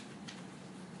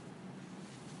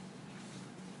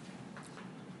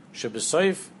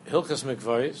 Shebesoif Hilchas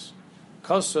Mikvayis,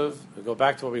 Kosov, we go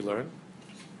back to what we learned,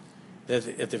 that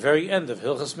at the very end of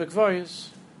Hilchas Mikvayis,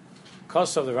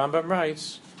 Kosov, the Rambam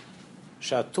writes,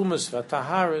 Shatumas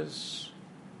v'taharas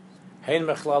hein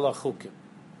mechlala chukim.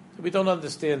 We don't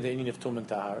understand the meaning of tum and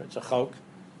tahara. It's a chok.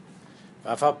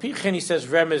 V'afal pichen, he says,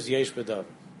 remez yesh b'davar.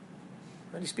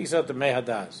 And he speaks out the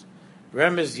mehadas.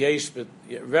 Remez yesh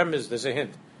remez, there's a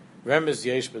hint. Remez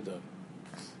yesh b'davar.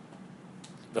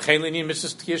 V'chein l'inin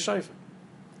mitzvahs t'kiyah shofar.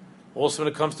 Also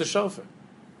when it comes to shofar.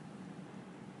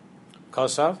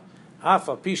 Kosav,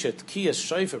 afal pishet t'kiyah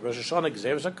shofar, Rosh Hashanah,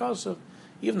 gzeres ha-kosav.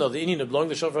 Even though the Indian of blowing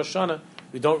the shofar Hashanah,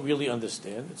 we don't really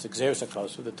understand. It's gzeres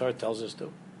ha-kosav, the Torah tells us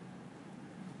to.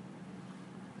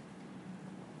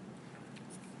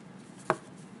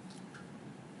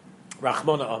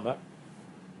 Rachmona Amar.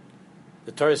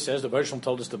 The Torah says the Baruch Shalom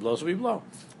told us to blow, so we blow.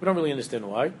 We don't really understand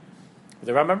why.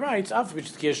 The Rambam writes, after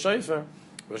which t'kiyah shofar,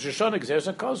 Rosh Hashanah, gzeres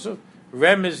ha-kosav,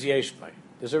 remez yesh bay.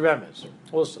 There's a remez.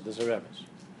 Also, there's a remez.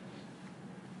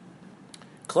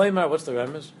 Klaimar, what's the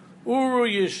remez? Uru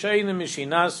yeshayim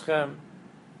mishinaschem.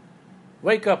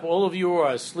 Wake up, all of you who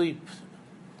are asleep.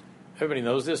 Everybody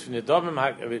knows this. And those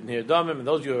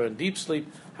of you who are in deep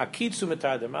sleep, hakitzu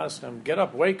mitar demaschem. Get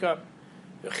up, wake up.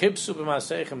 V'chibsu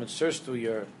b'maseichem, and search through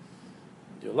your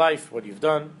life, what you've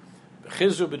done.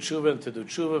 V'chizu b'tshuva, and to do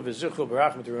tshuva. V'zichu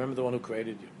b'rachim, to remember the one who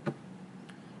created you.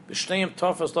 V'shteyim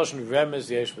tofas loshen remez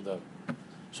yesh b'davar.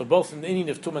 So both in the meaning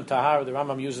of tum and tahara, the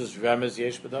Rambam uses remez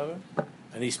yesh b'davar,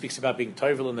 and he speaks about being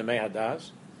toivel in the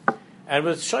mehadas. And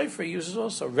with shofar, he uses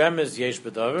also remez yesh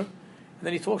b'davar, and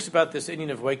then he talks about this Indian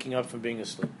of waking up from being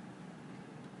asleep.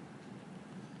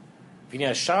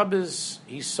 V'nei Shabbos,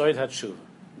 he soid hatshuva.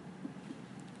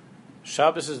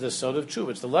 Shabbos is the sod of tshuva.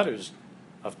 It's the letters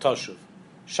of Toshuv.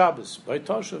 Shabbos, by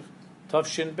Toshuv, Tav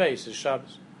Shin Beis is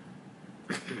Shabbos.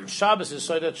 Shabbos is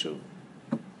soid hatshuva.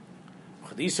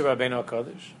 Chadisa Rabbeinu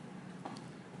HaKadosh,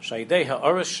 Shaydei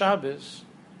ha'oras Shabbos,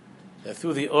 that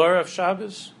through the aura of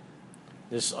Shabbos,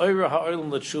 this oira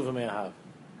ha'olam l'tshuva me'ahav.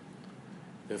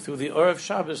 That through the aura of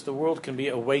Shabbos, the world can be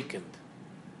awakened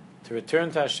to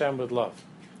return to Hashem with love.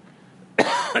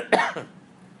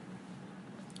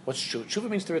 What's tshuva? Tshuva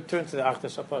means to return to the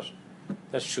Achdas HaPashut.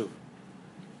 That's tshuva.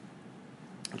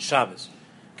 It's Shabbos.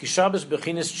 Ki Shabbos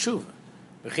bechinas tshuva.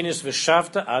 Bechinas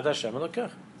v'shavta ad Hashem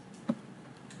Elokech.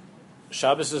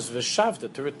 Shabbos is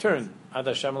v'shavta, to return ad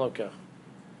Hashem Elokech.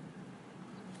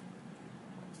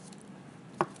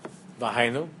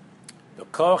 V'hainu,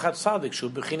 b'koach ha-tzadik, shu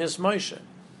b'chinas Moshe.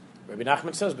 Rabbi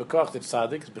Nachman says, b'koach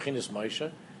ha-tzadik is b'chinas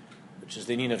Moshe, which is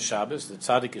the meaning of Shabbos. The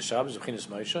tzadik is Shabbos, b'chinas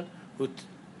Moshe,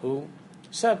 who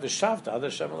said, v'shavta ad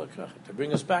Hashem Elokech, to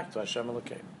bring us back to Hashem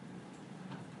Elokech.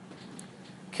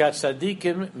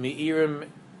 K'atzadikim mi'irim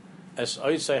es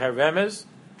oitzei ha-remez,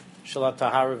 shel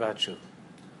ha-tahara v'ha-tshuva.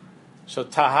 So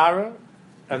tahara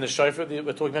and the shofar,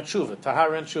 we're talking about tshuva.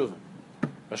 Tahara and tshuva.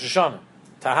 Rosh Hashanah,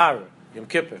 tahara, Yom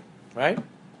Kippur, right?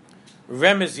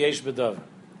 Remez yesh b'davar.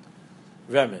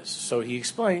 Remez. So he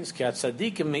explains, ki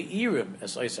atzadikim me'irim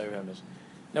es oisai remez.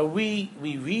 Now we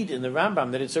read in the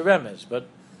Rambam that it's a remez, but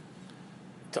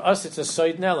to us it's a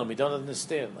soid nelam. We don't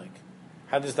understand, like,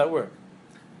 how does that work?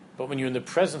 But when you're in the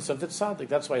presence of the tzaddik,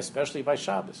 that's why especially by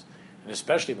Shabbos, and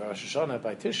especially by Rosh Hashanah,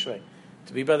 by Tishrei,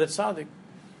 to be by the tzaddik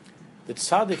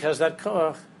has that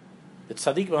koach. The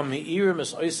tzaddik me'irim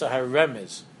es oisai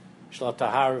ha-remez shel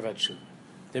tahara v'tshuva.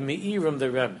 The me'irim, the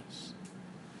remez.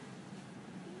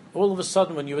 All of a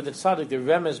sudden, when you're with the tzaddik, the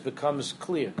remez becomes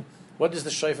clear. What is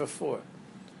the shofar for?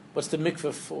 What's the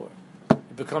mikveh for?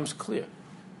 It becomes clear.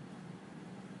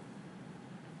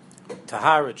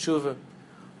 Tahara, tshuva,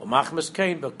 u'machmas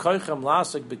kain, b'koichem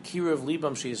lasik, b'kiruv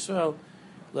libam she'Yisrael,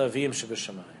 le'aviyim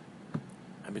sheb'shamayim.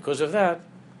 And because of that,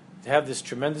 they have this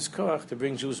tremendous koach to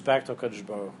bring Jews back to HaKadosh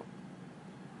Baruch Hu.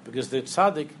 Because the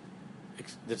tzaddik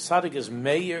is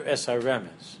meir es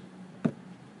ha-remez.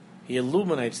 He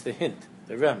illuminates the hint,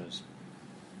 the remez,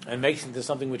 and makes it into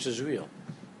something which is real.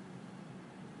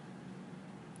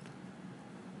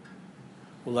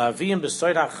 U'la'aviyim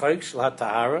b'soid ha'chayk shel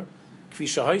ha'tahara, kfi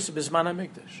shehoyse b'zman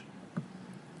ha'mikdash.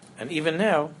 And even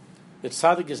now, the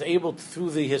tzaddik is able,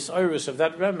 through the hisoirus of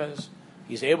that remez,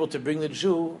 he's able to bring the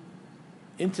Jew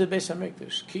into the Beis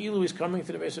HaMikdash. Ki'ilu is coming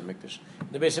to the Beis HaMikdash.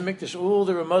 In the Beis HaMikdash, all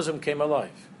the Ramazim came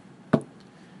alive. In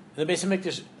the Beis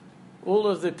HaMikdash, all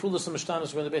of the Pulas and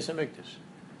Mishtanos were in the Beis HaMikdash.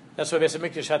 That's why Beis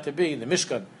HaMikdash had to be. The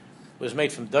Mishkan was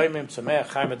made from Daimim, Tzameach,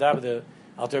 Chaim Adab. The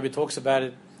Alter Rebbe talks about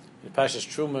it in Pashas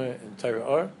Truma and Torah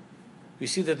Or. We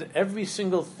see that every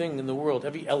single thing in the world,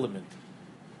 every element,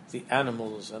 the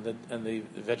animals and the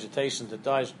vegetation that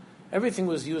dies, everything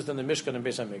was used in the Mishkan and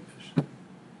Beis HaMikdash.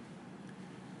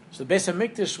 So the Beis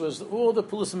HaMikdash was all the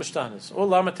Pulas and Mishtanos, all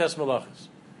Lamates Malachas,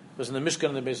 was in the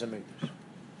Mishkan and the Beis HaMikdash.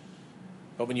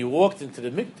 But when you walked into the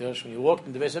Mikdash, when you walked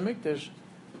into the Beis HaMikdash,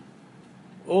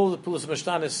 all the Pulas and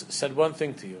Mishtanos said one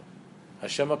thing to you: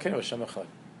 Hashem Elokeinu, Hashem Echad,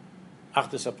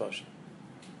 Achdus HaPasha.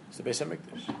 It's the Beis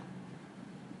HaMikdash.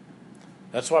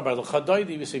 That's why by the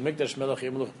Chadaidi we say Mikdash Melech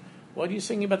Yimluch. Why are you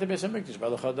singing about the Beis HaMikdash? By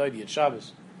the Chadaidi, it's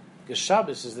Shabbos. Because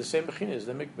Shabbos is the same Bechina as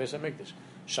the Beis HaMikdash.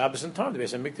 Shabbos in time, the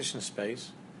Beis HaMikdash in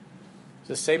space. It's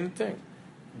the same thing.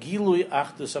 Gilui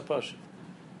Achdus HaPasha.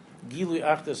 Gilui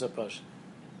Achdus HaPasha.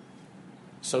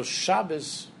 So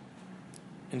Shabbos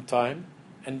in time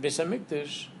and Beis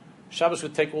HaMikdash, Shabbos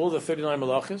would take all the 39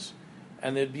 malachas,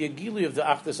 and there'd be a gilui of the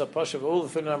Achdus HaPasha of all the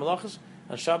 39 malachas,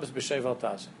 and Shabbos b'Shev al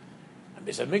Tasa. And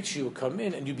Beis HaMikdash, you would come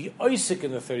in and you'd be Isaac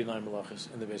in the 39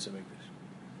 malachas in the Beis HaMikdash.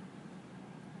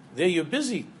 There you're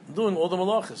busy doing all the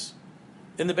malachas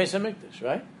in the Beis HaMikdash,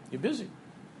 right? You're busy.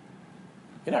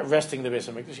 You're not resting in the Beis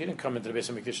HaMikdash. You didn't come into the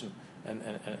Beis HaMikdash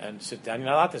and sit down. You're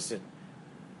not allowed to sit.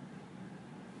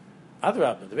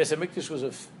 Adrabah, the Beis HaMikdash was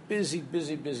a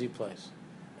busy place.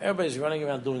 Everybody's running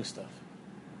around doing stuff.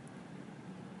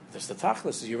 That's the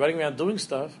tachlis. You're running around doing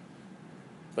stuff,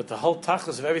 but the whole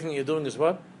tachlis of everything you're doing is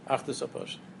what? Achdus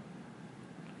HaPasha.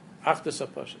 Achdus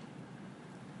HaPasha.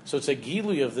 So it's a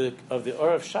gilui of the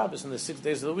Or of Shabbos in the 6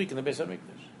 days of the week in the Beis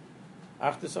HaMikdash.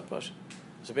 Achdus HaPasha.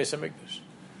 It's a Beis HaMikdash.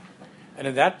 And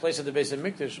in that place of the Beis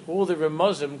HaMikdash, all the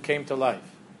Ramazim came to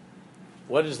life.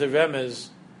 What is the remez?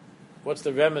 What's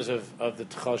the remez of the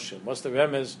Tchoshim? What's the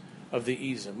remez of the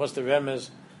Izim? What's the remez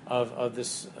of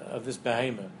this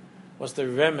behemoth? What's the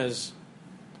remez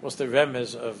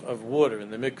of water in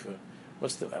the mikveh?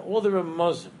 All the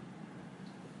Ramazim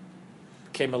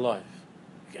came alive.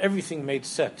 Everything made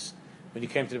sense when you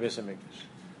came to the Beis HaMikdash.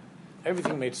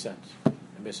 Everything made sense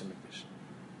in Beis HaMikdash.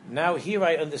 Now here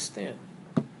I understand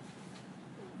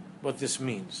what this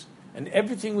means. And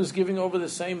everything was giving over the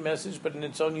same message, but in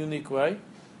its own unique way.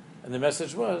 And the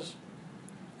message was,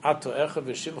 Ato echad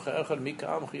v'shimcha echad mika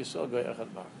amchi Yisrael goy echad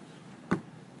ba'aretz.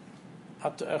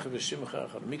 Ato echad v'shimcha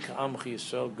echad mika amchi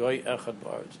Yisrael goy echad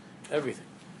ba'aretz. Everything.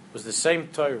 It was the same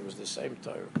Torah. It was the same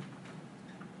Torah.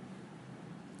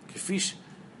 Kifish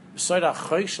b'soid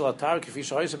ha'choy shel ha'Torah kifish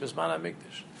ha'oisem b'zman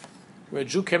ha'mikdash. Where a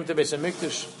Jew came to Beis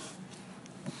HaMikdash,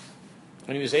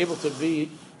 and he was able to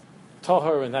be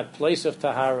Tahar in that place of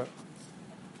Tahara.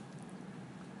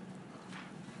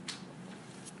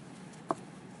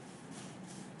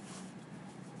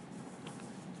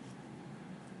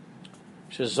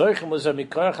 And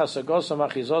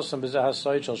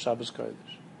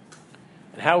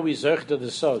how we zerch to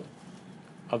the sod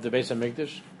of the Beis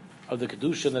HaMikdash, of the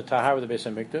Kedusha and the Tahara of the Beis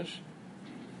HaMikdash,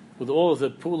 with all of the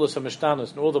Pulas and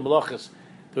Mishtanos and all the Malachas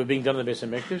that were being done in the Beis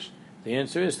HaMikdash? The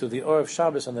answer is through the Or of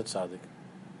Shabbos and the Tzaddik.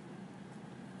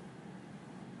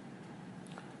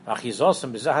 That's the lashon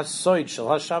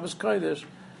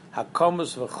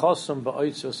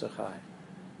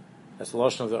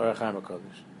of the Or HaChaim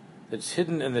HaKadosh. That's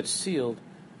hidden and that's sealed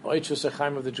by Oitzvus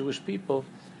HaChaim of the Jewish people,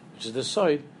 which is the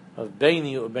side of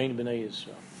Beini Ubein B'nai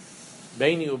Yisrael.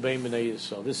 Beini Ubein B'nai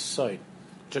Yisrael. This side,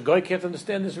 which a guy can't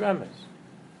understand this remez.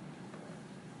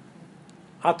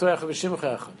 Ato echad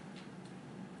v'shimcha echad.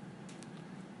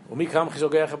 Umikam chizol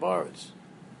goy echad ba'aretz.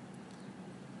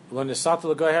 Lo nesata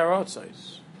l'goy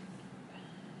ha'arotzais.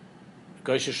 A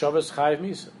guy's Shabbos chayiv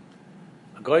misa.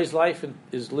 A guy's life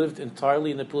is lived entirely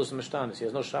in the Pulas and Mishtanos. He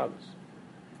has no Shabbos.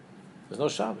 There's no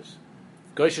Shabbos.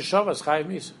 Guy's Shabbos chayiv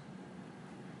misa.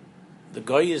 The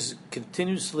guy is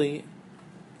continuously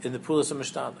in the Pulas and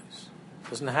Mishtanos.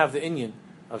 Doesn't have the inyan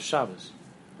of Shabbos,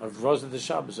 of Rosh the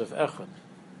Shabbos, of Echad.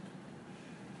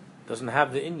 Doesn't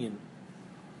have the inyan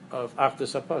of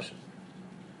Achdus HaPasha.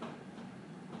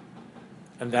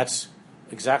 And that's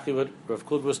exactly what Rav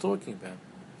Klug was talking about,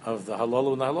 of the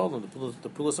Halalu and the Halalu, the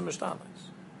Pulas and Mishtanos.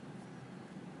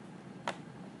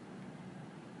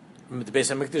 The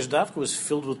Beis HaMikdash Davka was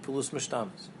filled with Pulas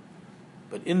Mishtanos.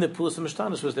 But in the Pulas and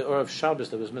Mishtanos was the Or of Shabbos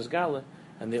that was Mizgala,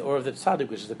 and the Or of the Tzaddik,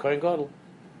 which is the Kohen Gadol.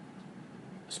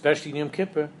 Especially in Yom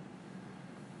Kippur,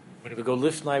 when we go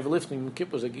lifnai v'lifnai, Yom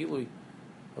Kippur is a Gilui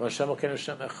of Hashem Elokeinu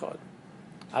Hashem Echad.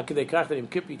 Akidei Kach, that in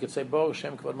Kippur you could say, Baruch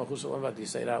Shem Kavod Malchus Olam V'ad, you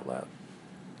say it out loud.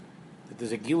 That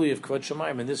there's a Gilui of Kvod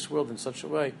Shemayim in this world in such a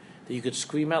way that you could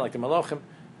scream out like the Malachim,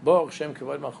 Baruch Shem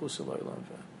Kavod Malchus Olam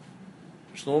V'ad.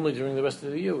 Which normally during the rest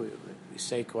of the year we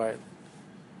say quietly.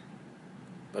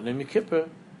 But in Yom Kippur,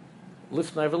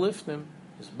 Lifnai V'Lifnim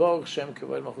is Baruch Shem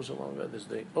Kavod Malchus Olam V'ad. There's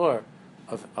the or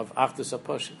of Achdus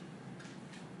HaPashim.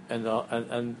 And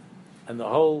the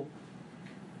whole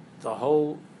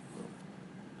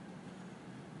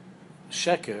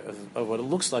sheker of what it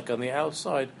looks like on the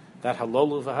outside, that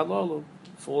halolu v'halolu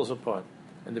falls apart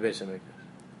in the Beis Hamikdash,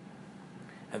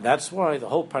 and that's why the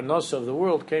whole parnasa of the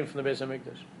world came from the Beis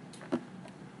Hamikdash.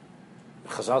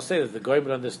 Chazal say that the goyim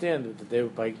would understand that they,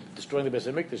 by destroying the Beis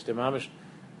Hamikdash,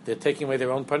 they're taking away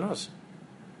their own parnasa.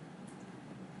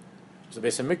 So the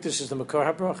Beis Hamikdash is the makar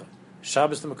habracha,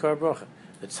 Shabbos is the makar habracha,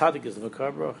 the tzaddik is the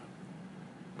makar habracha.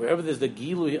 Wherever there's the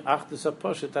gilui achdus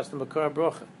hapashut, that's the makar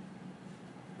habracha.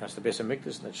 That's the Beis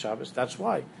Hamikdash and that's Shabbos. That's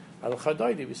why al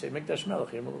chadaydi we say Mikdash Melech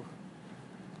Yemeluch.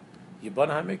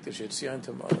 Yibana HaMikdash Yitzion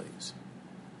Tamalayis.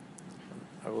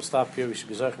 I will stop here. We should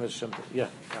be zayich Shem. Yeah.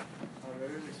 We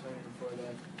were explaining before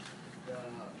that the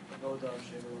avoda of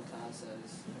Shevul Tasa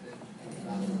is in the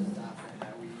battle is not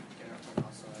how we get our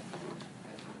parnasa,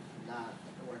 and not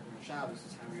working on Shabbos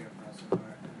is how we get our parnasa in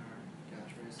our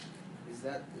gashmis. Is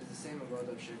the same avoda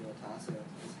of Shevul Tasa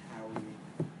is how we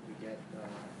get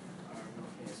our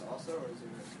ruchnius also, or is it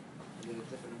a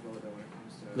different avoda when it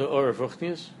comes to The or of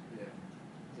ruchnius? Yeah,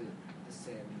 the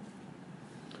same.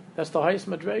 That's the highest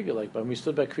madrega. Like when we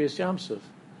stood by Kriyas Yamsuf,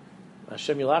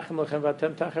 Hashem Yilachem Lechem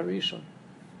Vatem Tacharishon.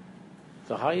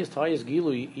 The highest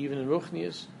gilui, even in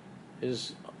ruchnius,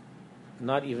 is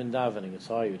not even davening. It's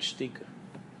higher. It's shtika.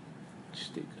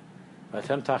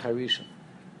 Vatem Tacharishon,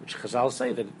 which Chazal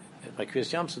say that by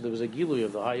Kriyas Yamsuf there was a gilui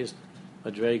of the highest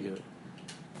madrega,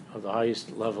 of the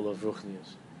highest level of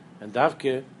ruchnius, and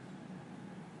Davke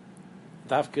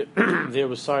there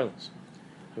was silence.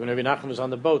 When Rabbi Nachman was on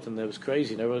the boat and there was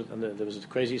crazy, there was a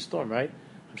crazy storm, right?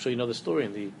 I'm sure you know the story.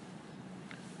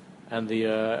 And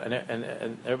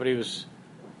everybody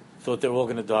thought they were all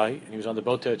going to die, and he was on the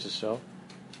boat to Eretz Yisrael,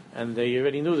 and they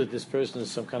already knew that this person is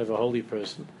some kind of a holy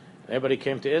person. And everybody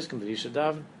came to ask him that he should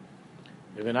daven.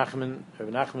 Rabbi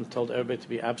Nachman told everybody to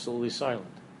be absolutely silent.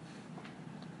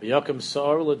 V'yakem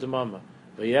sa'ar l'demama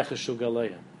v'yecheshu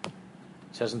galeya. It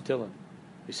says in Tilim.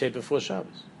 We say it before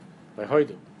Shabbos by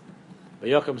Hoidu.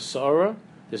 V'yakem sa'ara,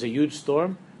 there's a huge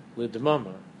storm.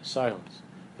 L'demama, silence.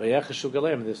 V'yecheshu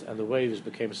galeya, and the waves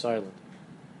became silent.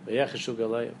 V'yecheshu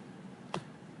galeya.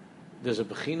 There's a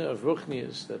bechina of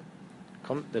ruchnias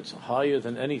that's higher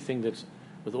than anything that's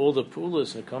with all the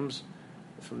pulas, and it comes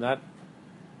from that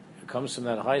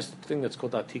highest thing that's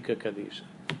called Atika Kadisha.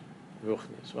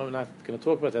 Ruchnias. Well, we're not going to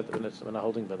talk about that. We're not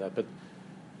holding by that. But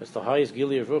it's the highest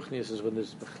gili of Ruchnias is when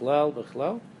there's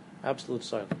Bechlal, absolute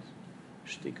silence.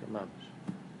 Shtika Mamish.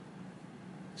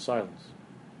 Silence.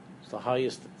 It's the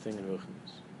highest thing in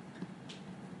Ruchnias.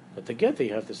 But to get there,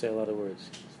 you have to say a lot of words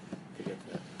to get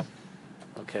to that.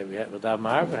 Okay, we have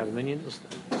a minion.